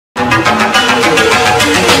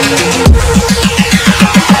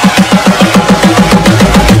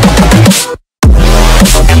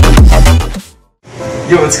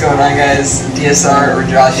Yo, what's going on, guys? DSR or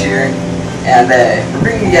Josh here, and we're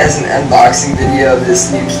bringing you guys an unboxing video of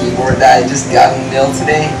this new keyboard that I just got in the mail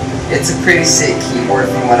today. It's a pretty sick keyboard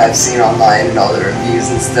from what I've seen online and all the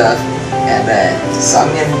reviews and stuff. And so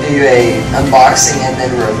I'm gonna do a unboxing and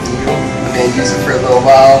then review. I'm gonna use it for a little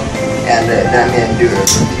while, and then I'm gonna do a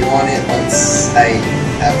review on it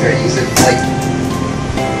after I use it for like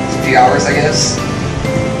a few hours, I guess.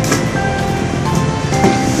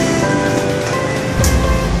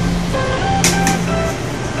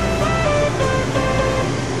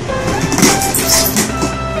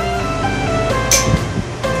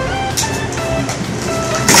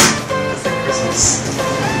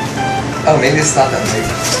 Oh, maybe it's not that big.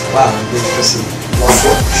 Wow, maybe just a long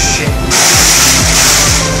board. Shit.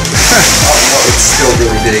 Oh no, it's still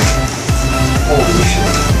really big. Holy shit.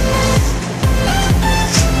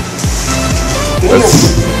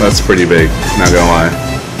 That's pretty big, not gonna lie.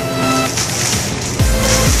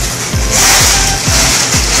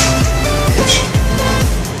 Oh shit.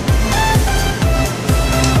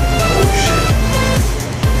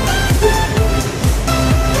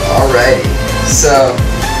 Alrighty, so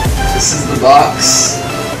this is the box.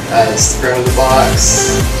 It's the front of the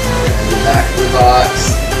box and the back of the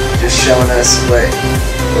box, just showing us what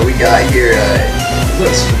we got here. It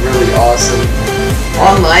looks really awesome.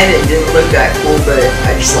 Online it didn't look that cool, but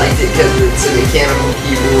I just liked it because it's a mechanical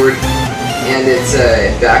keyboard and it's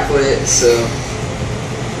backlit, so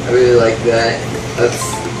I really like that. That's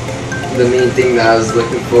the main thing that I was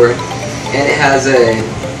looking for. And it has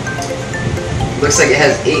looks like it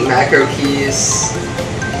has 8 macro keys.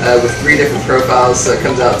 With 3 different profiles, so it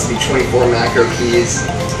comes out to be 24 macro keys,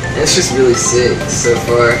 and it's just really sick so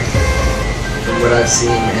far from what I've seen.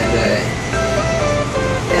 And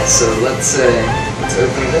yeah, so let's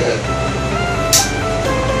open it up.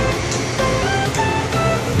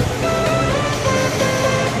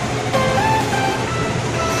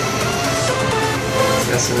 It's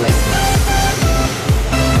got some like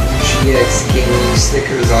GX gaming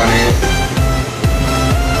stickers on it.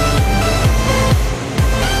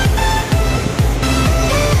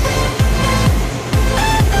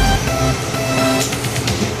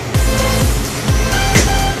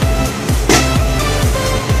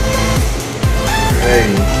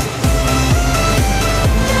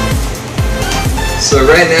 So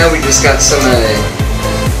right now we just got some,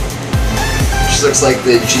 just looks like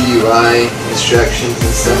the GUI instructions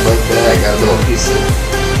and stuff like that. I got a little piece of,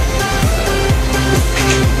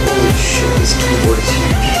 holy shit, this keyboard is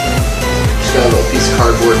huge. Just got a little piece of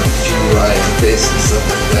cardboard GUI interface and stuff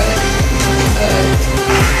like that.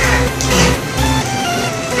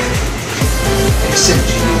 I just said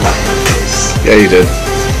GUI interface. Yeah, you did.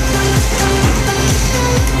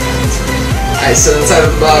 Alright, so inside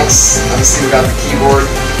of the box, obviously we got the keyboard.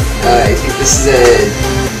 I think this is a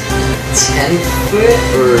 10-foot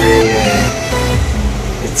or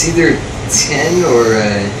it's either 10 or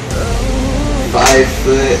a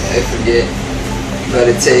 5-foot, I forget. But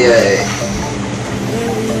it's a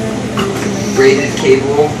braided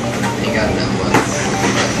cable. Ain't got enough ones.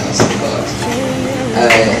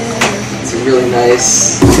 It's a really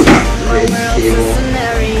nice braided cable.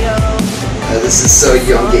 This is so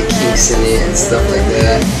you don't get kinks in it and stuff like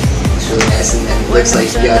that. It's really nice, and then it looks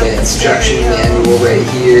like you got an instruction manual right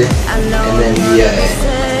here, and then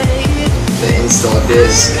the install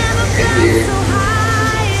disc right here.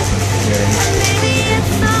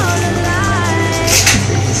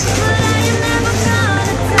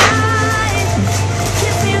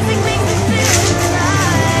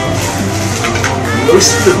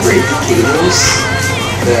 Most of the braided cables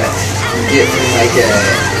that you get from like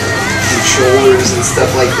controllers and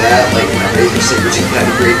stuff like that, like my Razor Super had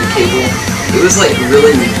a braided cable. It was like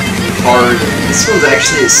really hard. This one's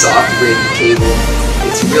actually a soft braided cable.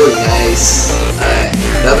 It's really nice.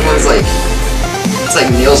 The other one's like, it's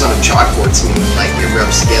like nails on a chalkboard smooth, like it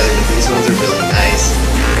rubs together, but these ones are really nice.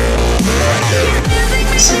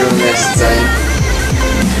 It's a really nice design.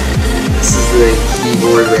 This is the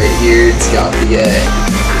keyboard right here. It's got the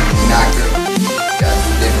macro, got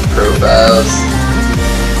the different profiles.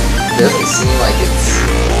 It doesn't seem like it's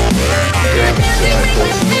very mechanical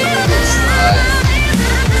to me, maybe it's not.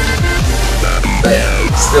 But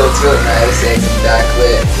still, it's really nice. It has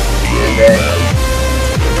backlit, and then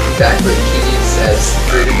backlit keys has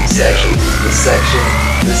 3 different sections. This section,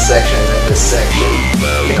 and then this section.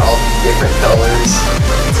 In all different colors.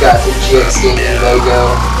 It's got the GX Gaming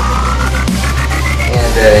logo, and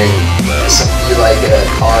some few like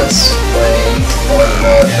chords playing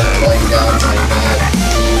laying down my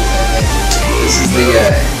key, and then this is the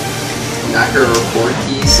macro record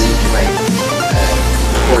key, so you can like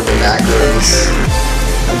record the macros.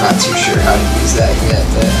 I'm not too sure how to use that yet,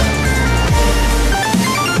 but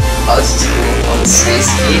oh, this is cool. On the space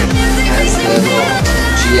key, it has the little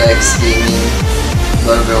GX gaming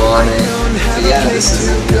logo on it. But yeah, this is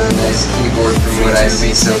a really nice keyboard from what I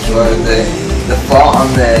see so far. The font on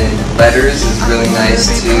the letters is really nice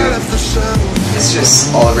too. It's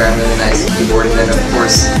just all around really nice keyboard. And then of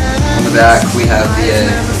course on the back we have the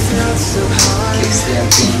kickstand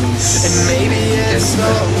things. I guess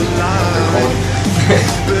that's what they're called.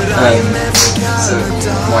 So if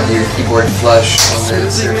you want your keyboard flush on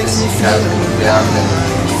the surface, you can have it move down, and then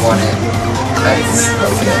if you want it that's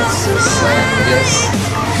okay. So I guess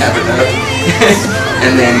have it up.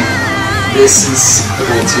 And then this is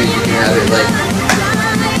cool too, you can have it like,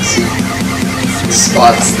 see the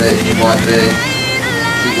spots that you want the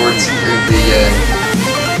keyboard to, or the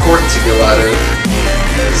cord to go out of.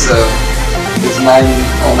 So, because mine,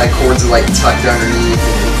 all my cords are like tucked underneath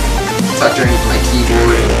my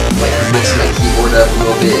keyboard, and like lifts my keyboard up a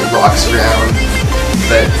little bit, it rocks around.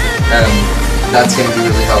 But that's going to be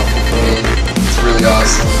really helpful for me. It's really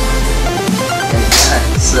awesome. And yeah,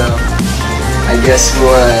 so I guess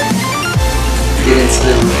we'll get into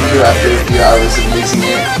the review after a few hours of using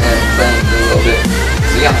it and playing for a little bit.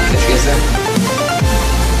 So yeah, I'll catch you guys there.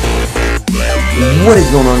 What is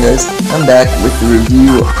going on, guys? I'm back with the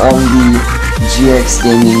review on the GX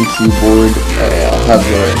Gaming keyboard. I'll have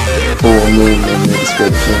the full name in the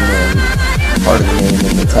description and part of the name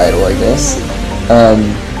in the title, I guess.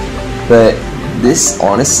 But this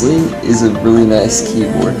honestly is a really nice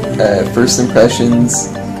keyboard. First impressions,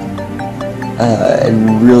 I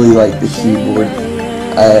really like the keyboard.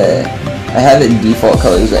 I have it in default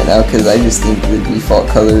colors right now because I just think the default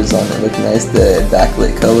colors on it look nice. The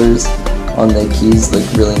backlit colors on the keys look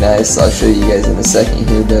really nice. I'll show you guys in a second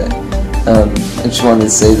here, but I just wanted to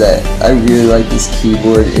say that I really like this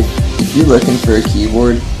keyboard. If you're looking for a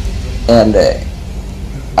keyboard, and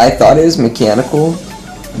I thought it was mechanical,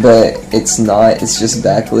 but it's not, it's just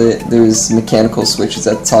backlit. There's mechanical switches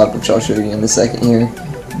at the top, which I'll show you in a second here,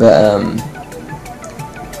 but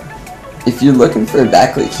if you're looking for a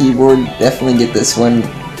backlit keyboard, definitely get this one.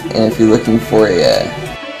 And if you're looking for a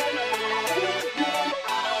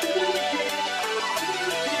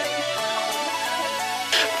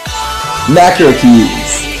macro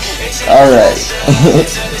keys, alright,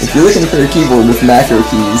 if you're looking for a keyboard with macro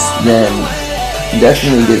keys, then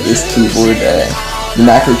definitely get this keyboard. The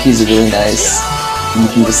macro keys are really nice. You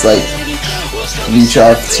can just like reach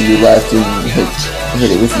off to your left and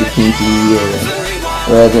hit it with your pinky or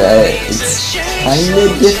whatever. It's kind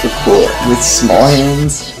of difficult with small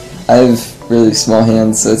hands. I have really small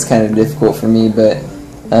hands, so it's kind of difficult for me, but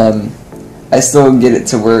I still get it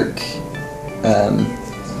to work.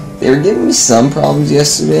 They were giving me some problems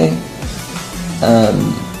yesterday.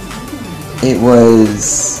 It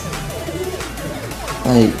was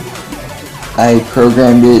like I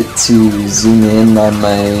programmed it to zoom in my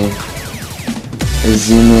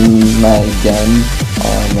gun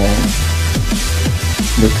on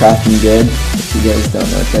the Crafting Dead. If you guys don't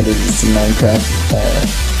know what that is, it's a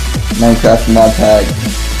Minecraft mod pack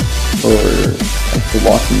for like The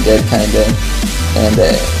Walking Dead kinda. And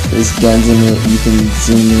there's guns in it, you can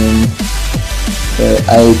zoom in. But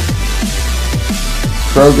I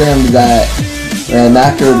programmed that, and I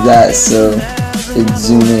macroed that so it'd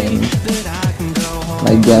zoom in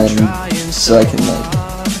my gun so I can like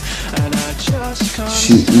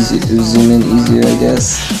shoot easier, zoom in easier, I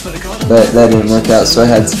guess. But that didn't work out, so I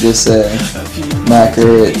had to just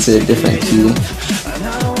macro it to a different key.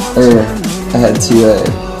 Or I had to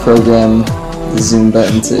program the zoom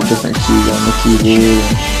button to a different key on the keyboard.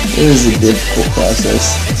 It was a difficult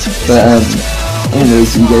process. But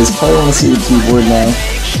anyways, you guys probably want to see the keyboard now,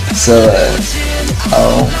 so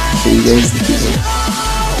I'll show you guys the keyboard.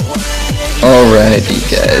 Alrighty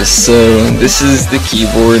guys, so this is the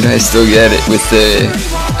keyboard. I still get it with the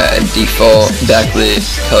default backlit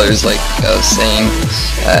colors like I was saying.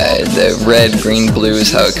 The red, green, blue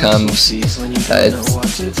is how it comes.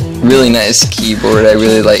 Really nice keyboard. I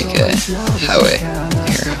really like how it...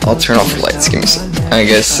 Here, I'll turn off the lights, give me some. I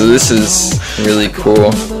guess, so this is really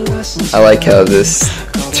cool. I like how this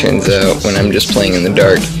turns out when I'm just playing in the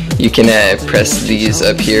dark. You can press these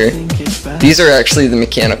up here. These are actually the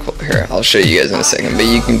mechanical. Here, I'll show you guys in a second, but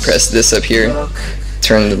you can press this up here,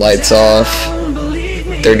 turn the lights off,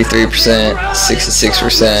 33%,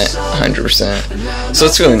 66%, 100%. So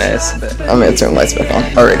it's really nice. I'm gonna turn the lights back on.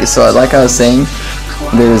 Alrighty, so like I was saying,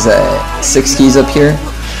 there's 6 keys up here.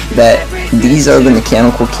 That these are the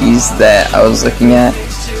mechanical keys that I was looking at.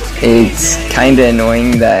 It's kind of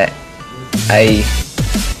annoying that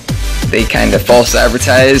they kind of false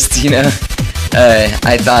advertised, you know.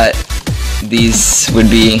 I thought these would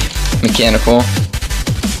be mechanical,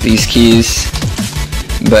 these keys,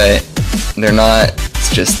 but they're not.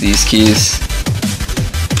 It's just these keys.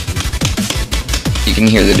 You can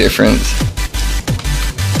hear the difference.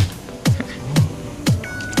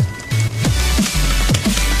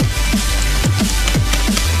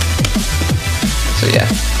 So yeah,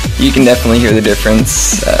 you can definitely hear the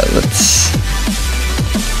difference. Let's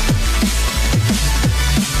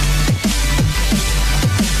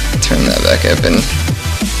turn that back up, and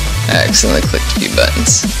I accidentally clicked a few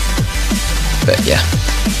buttons. But yeah.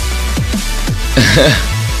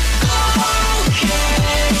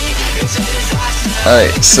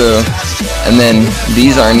 Alright, so, and then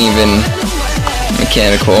these aren't even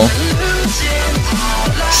mechanical.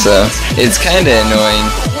 So, it's kind of annoying.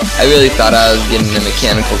 I really thought I was getting a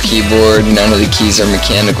mechanical keyboard. None of the keys are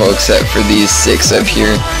mechanical except for these 6 up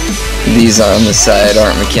here. These on the side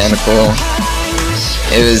aren't mechanical.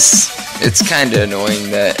 It's kind of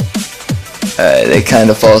annoying that they kind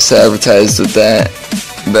of false advertised with that.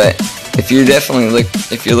 But if you're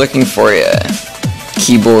looking for a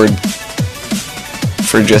keyboard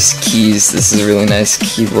for just keys, this is a really nice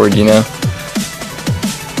keyboard, you know.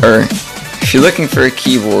 Or if you're looking for a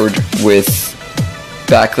keyboard with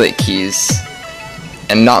backlit keys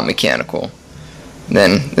and not mechanical,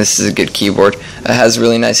 then this is a good keyboard. It has a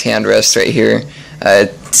really nice hand rest right here.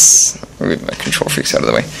 It's, I'll move my control freaks out of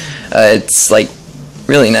the way. It's like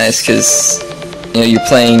really nice because, you know, you're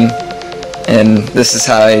playing, and this is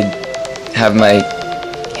how I have my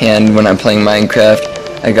hand when I'm playing Minecraft.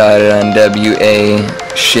 I got it on W, A,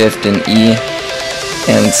 Shift, and E,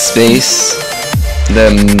 and space.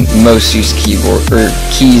 The most used keyboard or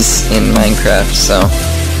keys in Minecraft. So,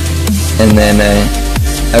 and then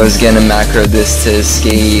I was gonna macro this to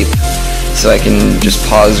escape, so I can just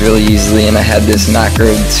pause really easily. And I had this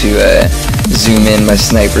macro to zoom in my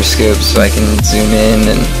sniper scope, so I can zoom in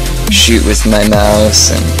and shoot with my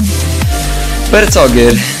mouse. But it's all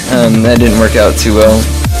good. That didn't work out too well.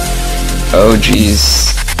 Oh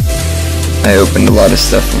geez, I opened a lot of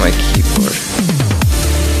stuff on my keyboard.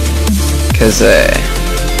 Because I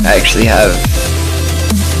actually have...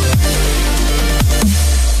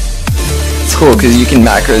 It's cool because you can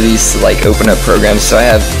macro these to like open up programs. So I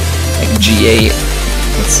have like G8.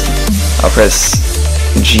 Let's see. I'll press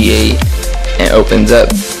G8 and it opens up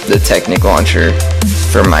the Technic launcher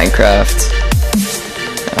for Minecraft.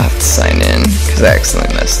 I'll have to sign in because I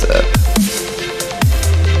accidentally messed up.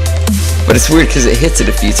 But it's weird because it hits it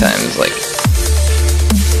a few times. Like,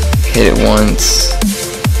 hit it once,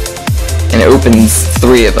 and it opens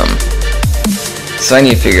 3 of them. So I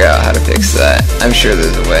need to figure out how to fix that. I'm sure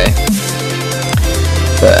there's a way.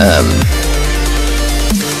 But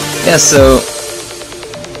yeah, so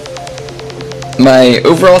my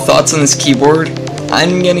overall thoughts on this keyboard,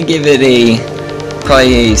 I'm gonna give it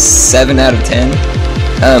probably a 7 out of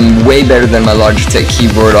 10. Way better than my Logitech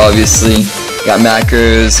keyboard, obviously. Got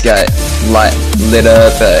macros, got lit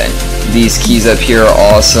up. These keys up here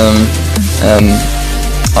are awesome.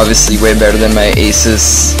 Obviously way better than my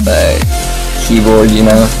Asus keyboard, you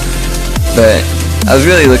know. But I was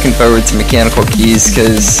really looking forward to mechanical keys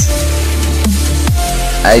because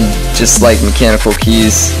I just like mechanical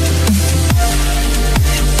keys.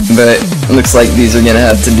 But it looks like these are gonna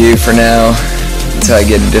have to do for now until I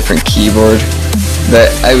get a different keyboard.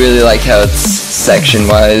 But I really like how it's section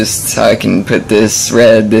wise, how I can put this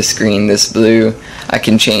red, this green, this blue. I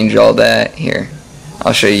can change all that. Here,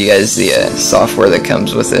 I'll show you guys the software that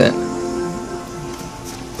comes with it.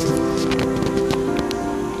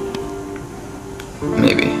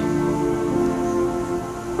 Maybe.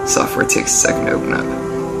 Software takes a second to open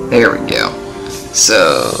up. There we go.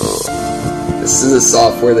 So, this is the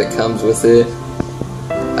software that comes with it.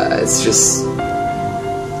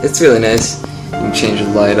 It's really nice. You can change the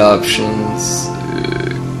light options,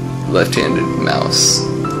 left-handed mouse.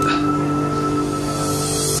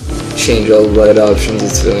 Change all the light options,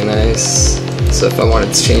 it's really nice. So if I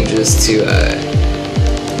wanted to change this to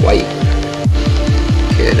white,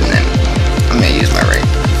 good, and then I'm going to use my right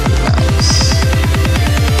mouse.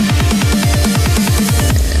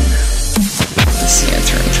 And let's see, I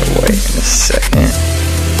turn to white in a second.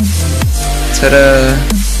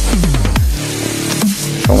 Ta-da!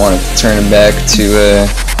 If I wanted to turn it back to,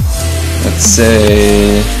 let's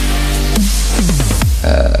say,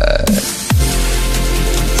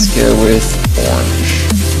 let's go with orange.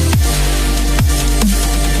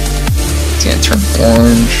 It's gonna turn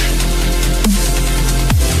orange.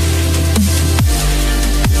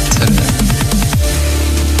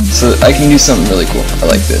 So I can do something really cool. I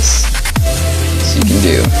like this. So you can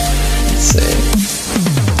do, let's say,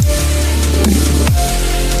 blue,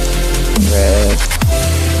 red,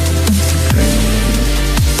 green.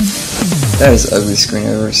 That is the ugliest screen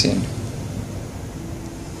I've ever seen.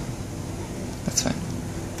 That's fine.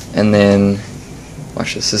 And then,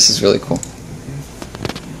 watch this. This is really cool.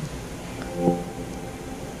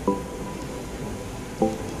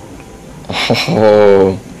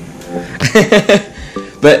 Oh.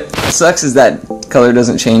 But sucks is that color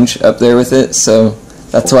doesn't change up there with it, so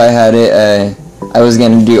that's why I had it. I was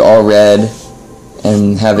gonna do all red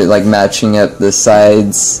and have it like matching up the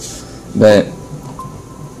sides, but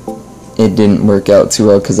it didn't work out too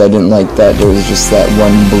well because I didn't like that there was just that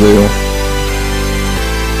one blue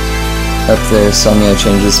up there. So I'm gonna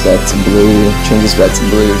change this back to blue, change this back to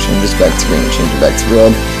blue, change this back to green, change it back to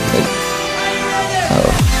red.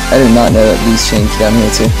 Oh, I did not know that these changed down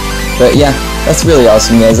here too. But yeah, that's really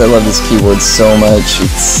awesome, guys. I love this keyboard so much.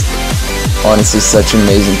 It's honestly such an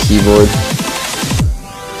amazing keyboard.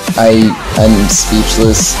 I'm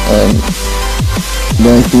speechless, and the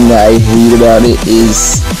only thing that I hate about it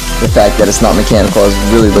is the fact that it's not mechanical. I was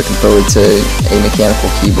really looking forward to a mechanical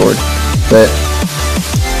keyboard, but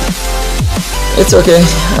it's okay.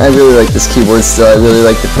 I really like this keyboard still. I really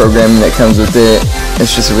like the programming that comes with it.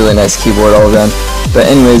 It's just a really nice keyboard all around. But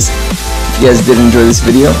anyways, if you guys did enjoy this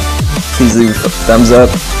video, please leave a thumbs up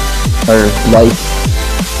or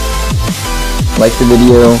like the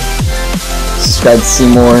video, subscribe to see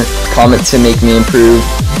more, comment to make me improve,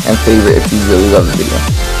 and favorite if you really love the video.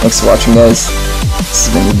 Thanks for watching, guys. This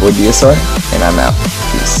has been your boy DSR, and I'm out.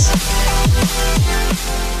 Peace.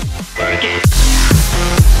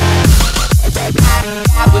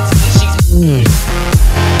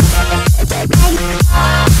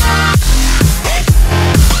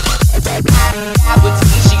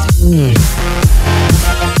 She's